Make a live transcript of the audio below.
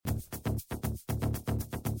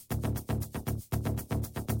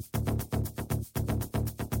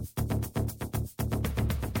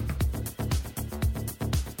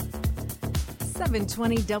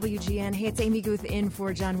720 WGN. Hey, it's Amy Guth in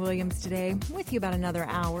for John Williams today, with you about another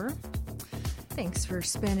hour. Thanks for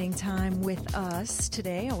spending time with us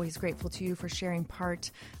today. Always grateful to you for sharing part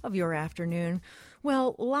of your afternoon.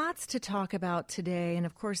 Well, lots to talk about today, and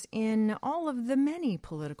of course, in all of the many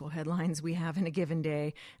political headlines we have in a given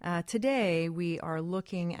day. Today, we are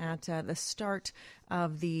looking at the start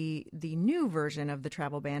of the new version of the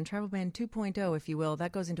travel ban 2.0, if you will.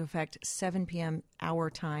 That goes into effect 7 p.m.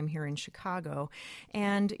 our time here in Chicago.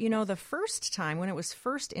 And, you know, the first time when it was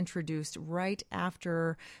first introduced right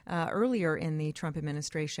after, earlier in the Trump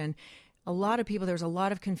administration, there was a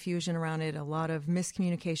lot of confusion around it, a lot of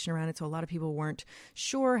miscommunication around it. So a lot of people weren't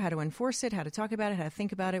sure how to enforce it, how to talk about it, how to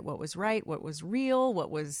think about it, what was right, what was real,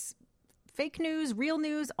 what was fake news, real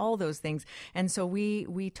news, all those things. And so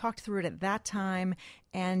we talked through it at that time.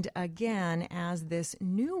 And again, as this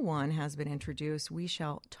new one has been introduced, we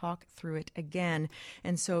shall talk through it again.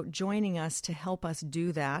 And so joining us to help us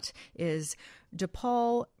do that is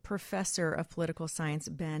DePaul Professor of Political Science,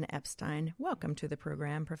 Ben Epstein. Welcome to the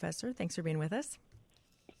program, Professor. Thanks for being with us.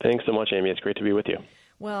 Thanks so much, Amy. It's great to be with you.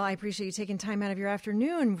 Well, I appreciate you taking time out of your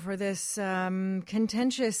afternoon for this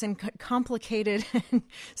contentious and complicated and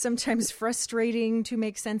sometimes frustrating to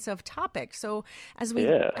make sense of topic. So as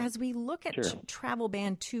we look at Travel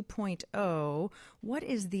Ban 2.0, what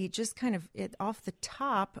is off the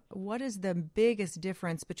top, what is the biggest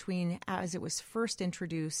difference between as it was first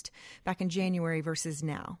introduced back in January versus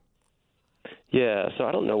now? Yeah, so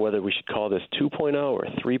I don't know whether we should call this 2.0 or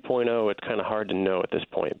 3.0. It's kind of hard to know at this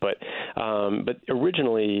point. But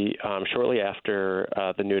originally, shortly after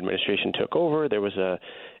the new administration took over, there was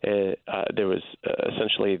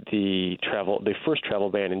essentially the first travel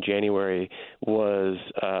ban in January was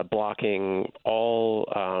blocking all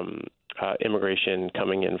immigration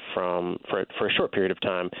coming in for a short period of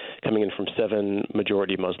time, coming in from 7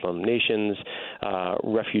 majority Muslim nations.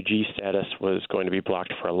 Refugee status was going to be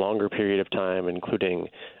blocked for a longer period of time, including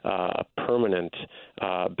a permanent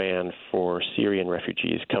ban for Syrian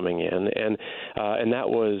refugees coming in. And that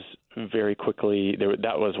was very quickly,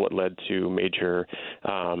 that was what led to major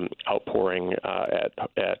outpouring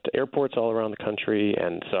at airports all around the country,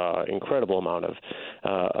 and saw incredible amount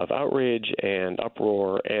of outrage and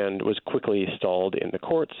uproar, and was quickly stalled in the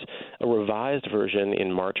courts. A revised version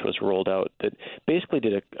in March was rolled out that basically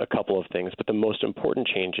did a couple of things, but the most important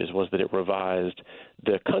changes was that it revised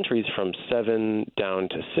the countries from 7 down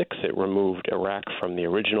to 6. It removed Iraq from the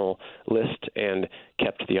original list and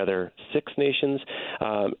kept the other 6 nations.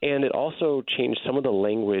 And it also changed some of the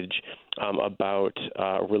language about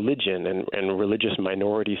religion and religious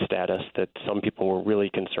minority status that some people were really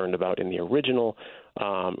concerned about in the original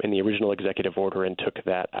executive order, and took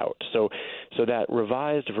that out. So that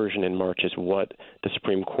revised version in March is what the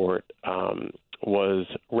Supreme Court was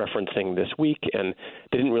referencing this week, and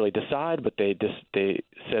they didn't really decide, but they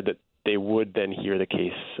said that they would then hear the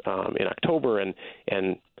case in October, and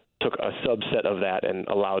took a subset of that and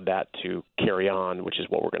allowed that to carry on, which is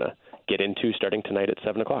what we're going to get into starting tonight at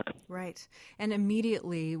 7 o'clock. Right. And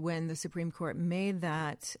immediately when the Supreme Court made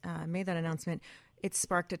that announcement, it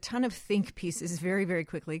sparked a ton of think pieces very, very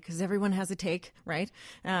quickly, because everyone has a take, right?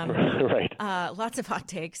 Right. Lots of hot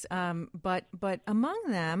takes. But among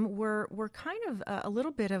them were kind of a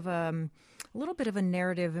little bit of a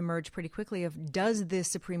narrative emerged pretty quickly of, does the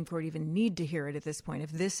Supreme Court even need to hear it at this point?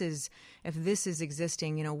 If this is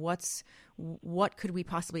existing, you know, what could we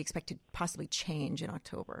possibly expect to possibly change in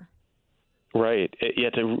October? Right. Yeah,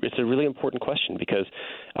 it's a really important question, because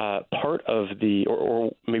part of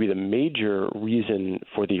or maybe the major reason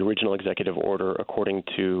for the original executive order, according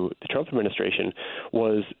to the Trump administration,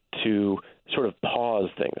 was to sort of pause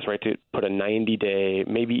things, right? To put a 90-day,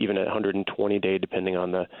 maybe even a 120-day, depending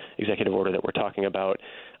on the executive order that we're talking about,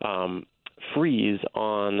 freeze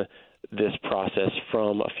on this process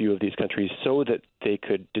from a few of these countries, so that they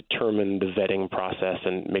could determine the vetting process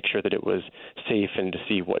and make sure that it was safe, and to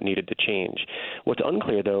see what needed to change. What's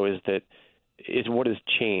unclear, though, is what has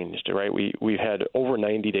changed, right? We've had over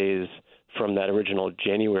 90 days from that original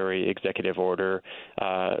January executive order.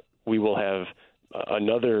 We will have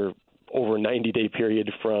another over 90-day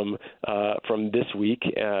period from this week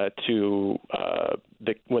to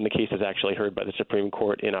when the case is actually heard by the Supreme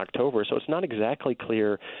Court in October. So it's not exactly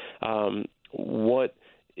clear what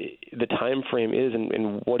the time frame is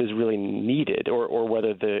and what is really needed, or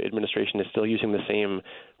whether the administration is still using the same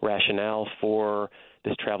rationale for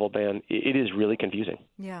this travel ban. It is really confusing.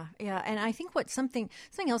 Yeah. And I think something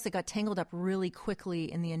else that got tangled up really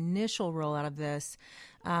quickly in the initial rollout of this,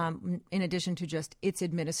 in addition to just its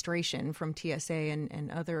administration from TSA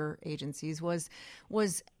and other agencies, was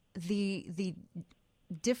the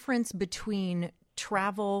difference between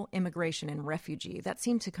travel, immigration, and refugee. That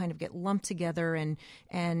seemed to kind of get lumped together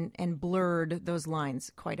and blurred those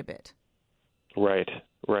lines quite a bit. Right.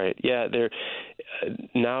 Yeah,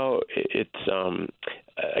 now it's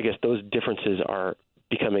I guess those differences are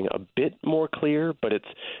becoming a bit more clear, but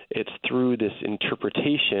it's through this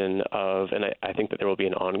interpretation of, and I think that there will be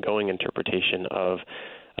an ongoing interpretation of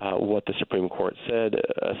what the Supreme Court said,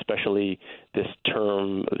 especially this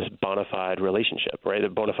term, this bona fide relationship, right? The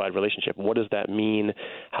bona fide relationship. What does that mean?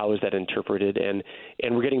 How is that interpreted? And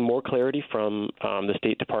we're getting more clarity from the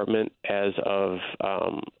State Department as of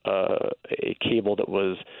a cable that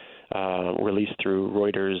was released through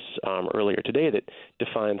Reuters earlier today that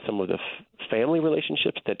defines some of the family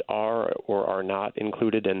relationships that are or are not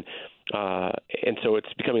included, and so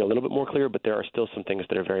it's becoming a little bit more clear, but there are still some things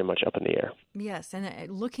that are very much up in the air. Yes, and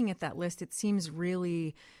looking at that list, it seems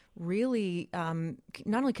really not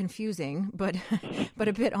only confusing, but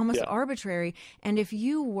a bit almost arbitrary. And if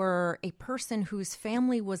you were a person whose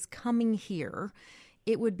family was coming here,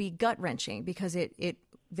 it would be gut-wrenching because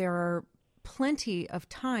there are plenty of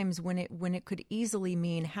times when it could easily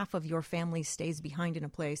mean half of your family stays behind in a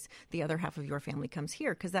place, the other half of your family comes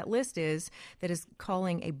here, because that list is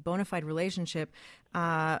calling a bona fide relationship.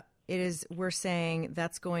 We're saying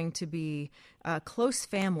that's going to be a close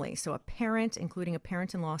family, so a parent, including a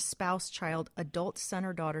parent-in-law, spouse, child, adult son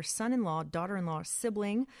or daughter, son-in-law, daughter-in-law,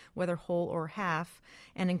 sibling, whether whole or half,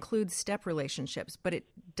 and includes step relationships. But it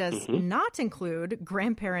does not include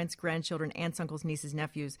grandparents, grandchildren, aunts, uncles, nieces,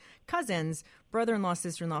 nephews, cousins, brother-in-law,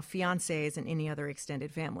 sister-in-law, fiancés, and any other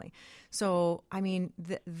extended family. So, I mean,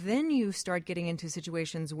 then you start getting into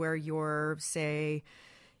situations where your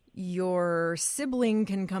sibling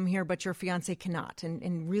can come here, but your fiance cannot,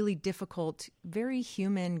 and really difficult, very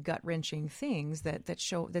human, gut-wrenching things that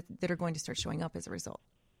are going to start showing up as a result.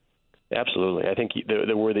 Absolutely. I think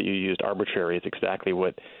the word that you used, arbitrary, is exactly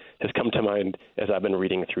what has come to mind as I've been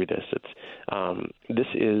reading through this. This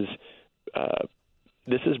is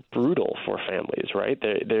brutal for families, right?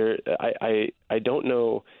 I don't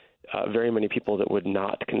know very many people that would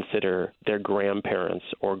not consider their grandparents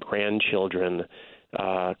or grandchildren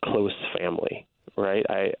close family, right?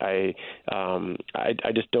 I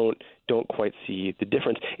just don't quite see the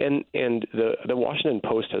difference. And the Washington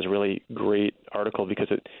Post has a really great article because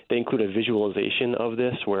they include a visualization of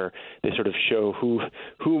this where they sort of show who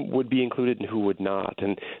would be included and who would not.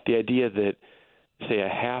 And the idea that, say, a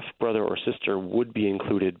half brother or sister would be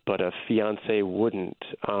included, but a fiance wouldn't,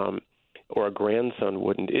 or a grandson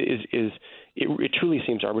wouldn't, it truly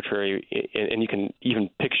seems arbitrary, and you can even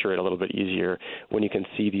picture it a little bit easier when you can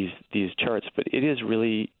see these charts. But it is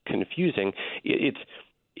really confusing. It's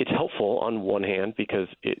helpful on one hand because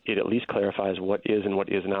it at least clarifies what is and what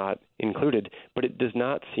is not included, but it does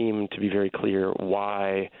not seem to be very clear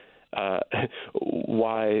why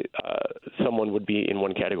someone would be in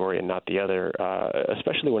one category and not the other,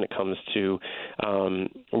 especially when it comes to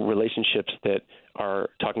relationships that are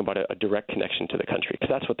talking about a direct connection to the country, because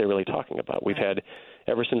that's what they're really talking about. We've had,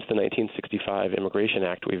 ever since the 1965 Immigration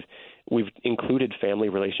Act, we've included family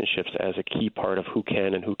relationships as a key part of who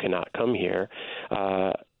can and who cannot come here,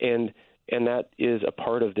 and that is a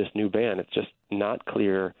part of this new ban. It's just not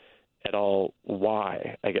clear at all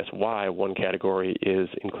why one category is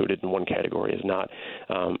included and one category is not.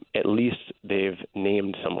 At least they've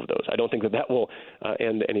named some of those. I don't think that will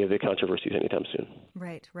end any of the controversies anytime soon.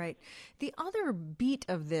 Right. The other beat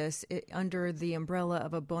of this under the umbrella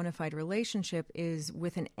of a bona fide relationship is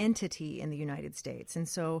with an entity in the United States. And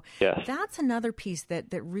so that's another piece that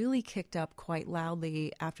really kicked up quite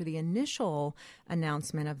loudly after the initial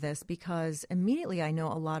announcement of this, because immediately I know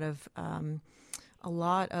a lot of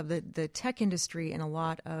the tech industry and a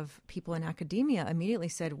lot of people in academia immediately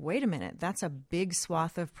said, wait a minute, that's a big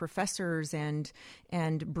swath of professors and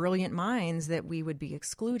brilliant minds that we would be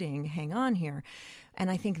excluding. Hang on here. And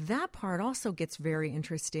I think that part also gets very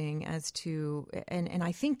interesting as to, and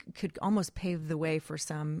I think could almost pave the way for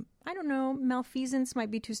some, I don't know, malfeasance might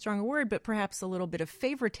be too strong a word, but perhaps a little bit of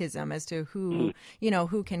favoritism as to who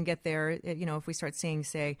can get there. If we start seeing,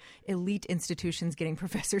 say, elite institutions getting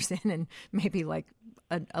professors in and maybe like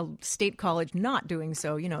a state college not doing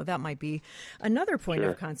so, that might be another point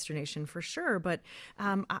of consternation for sure. But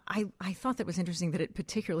I thought that was interesting that it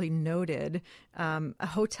particularly noted a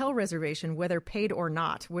hotel reservation, whether paid or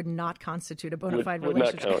not, would not constitute a bona fide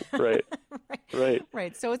relationship. Would not count,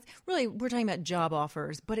 right. So it's really, we're talking about job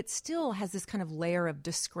offers, but it still has this kind of layer of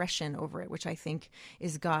discretion over it, which I think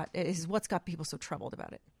is what's got people so troubled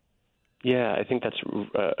about it. Yeah, I think that's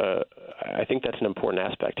an important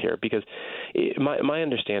aspect here, because my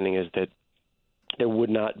understanding is that there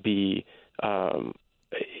would not be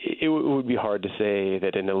it would be hard to say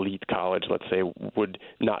that an elite college, let's say, would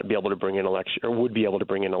not be able to bring in a lecturer, or would be able to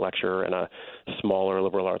bring in a lecturer, and a smaller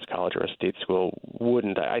liberal arts college or a state school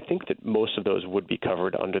wouldn't. I think that most of those would be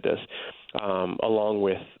covered under this, along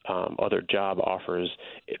with other job offers.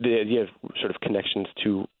 The idea of sort of connections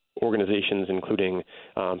to organizations, including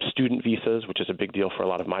student visas, which is a big deal for a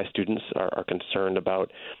lot of my students, are concerned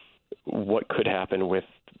about what could happen with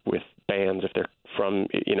bans if they're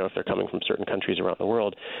if they're coming from certain countries around the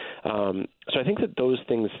world. So I think that those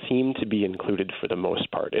things seem to be included for the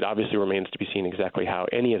most part. It obviously remains to be seen exactly how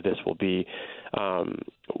any of this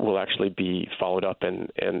will actually be followed up,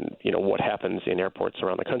 and what happens in airports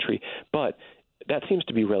around the country. But that seems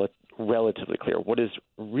to be relatively clear. What is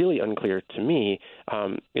really unclear to me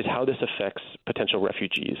is how this affects potential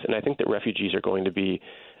refugees. And I think that refugees are going to be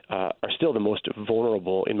are still the most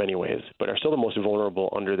vulnerable in many ways, but are still the most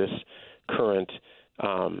vulnerable under this current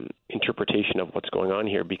interpretation of what's going on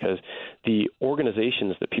here, because the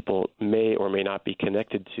organizations that people may or may not be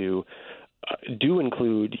connected to do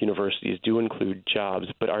include universities, do include jobs,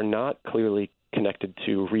 but are not clearly connected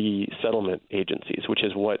to resettlement agencies, which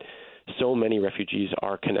is what so many refugees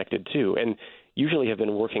are connected to, and usually have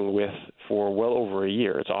been working with for well over a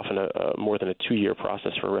year. It's often more than a 2-year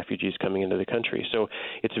process for refugees coming into the country. So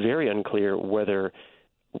it's very unclear whether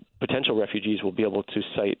potential refugees will be able to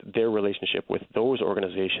cite their relationship with those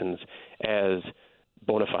organizations as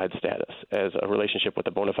bona fide status, as a relationship with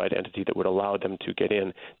a bona fide entity that would allow them to get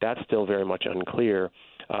in. That's still very much unclear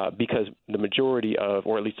because the majority of,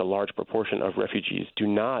 or at least a large proportion of refugees do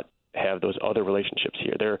not have those other relationships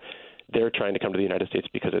here. They're trying to come to the United States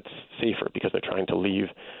because it's safer, because they're trying to leave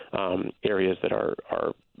areas that are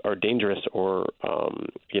dangerous or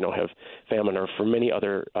have famine, or for many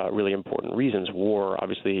other really important reasons, war,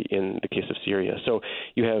 obviously, in the case of Syria. So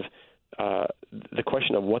you have the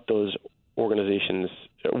question of what those organizations,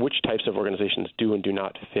 which types of organizations do and do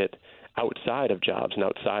not fit outside of jobs and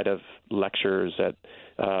outside of lectures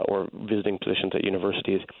or visiting positions at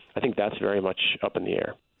universities. I think that's very much up in the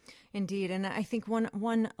air. Indeed. And I think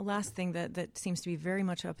one last thing that seems to be very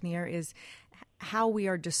much up in the air is how we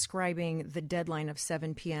are describing the deadline of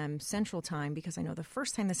 7 p.m. Central Time, because I know the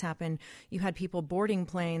first time this happened, you had people boarding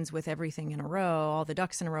planes with everything in a row, all the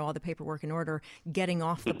ducks in a row, all the paperwork in order, getting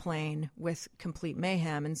off the plane with complete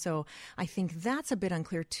mayhem. And so I think that's a bit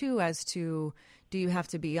unclear, too, as to do you have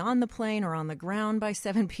to be on the plane or on the ground by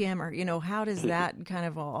 7 p.m. or, how does that kind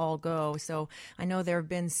of all go? So I know there have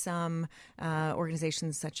been some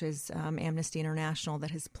organizations such as Amnesty International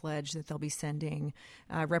that has pledged that they'll be sending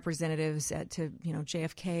representatives to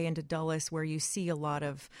JFK and to Dulles, where you see a lot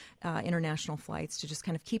of international flights, to just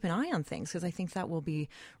kind of keep an eye on things, because I think that will be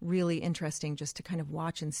really interesting just to kind of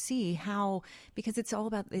watch and see how, because it's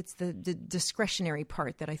the discretionary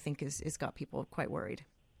part that I think is got people quite worried.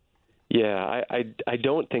 Yeah, I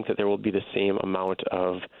don't think that there will be the same amount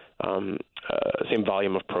of same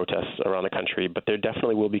volume of protests around the country, but there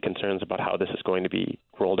definitely will be concerns about how this is going to be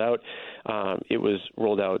rolled out. It was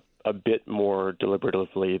rolled out a bit more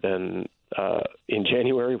deliberatively than in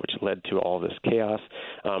January, which led to all this chaos.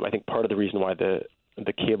 I think part of the reason why the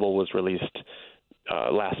cable was released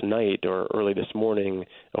last night or early this morning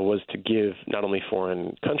was to give not only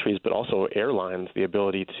foreign countries but also airlines the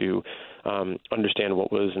ability to understand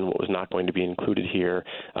what was and what was not going to be included here.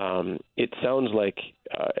 It sounds like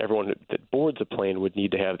everyone that boards a plane would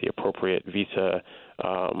need to have the appropriate visa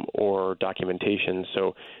or documentation.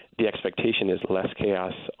 So the expectation is less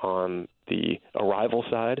chaos on the arrival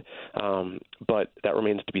side, but that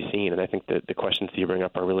remains to be seen. And I think that the questions that you bring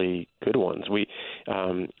up are really good ones.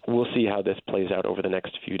 We'll see how this plays out over the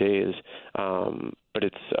next few days, but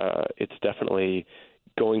it's definitely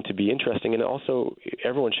going to be interesting. And also,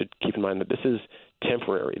 everyone should keep in mind that this is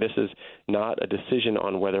temporary. This is not a decision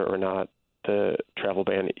on whether or not the travel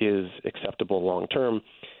ban is acceptable long term.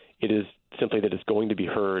 It is simply that it's going to be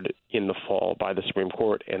heard in the fall by the Supreme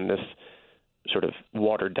Court, and this sort of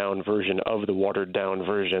watered-down version of the watered-down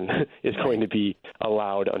version is going to be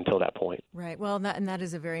allowed until that point. Right. Well, that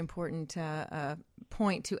is a very important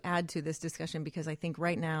point to add to this discussion, because I think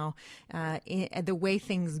right now, the way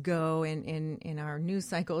things go in our news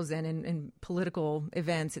cycles and in political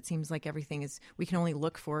events, it seems like everything is, we can only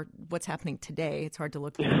look for what's happening today. It's hard to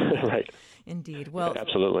look. Right. Indeed. Well,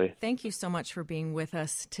 absolutely. Thank you so much for being with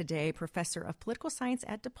us today, Professor of Political Science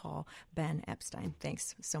at DePaul, Ben Epstein.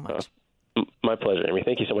 Thanks so much. My pleasure, Amy.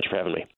 Thank you so much for having me.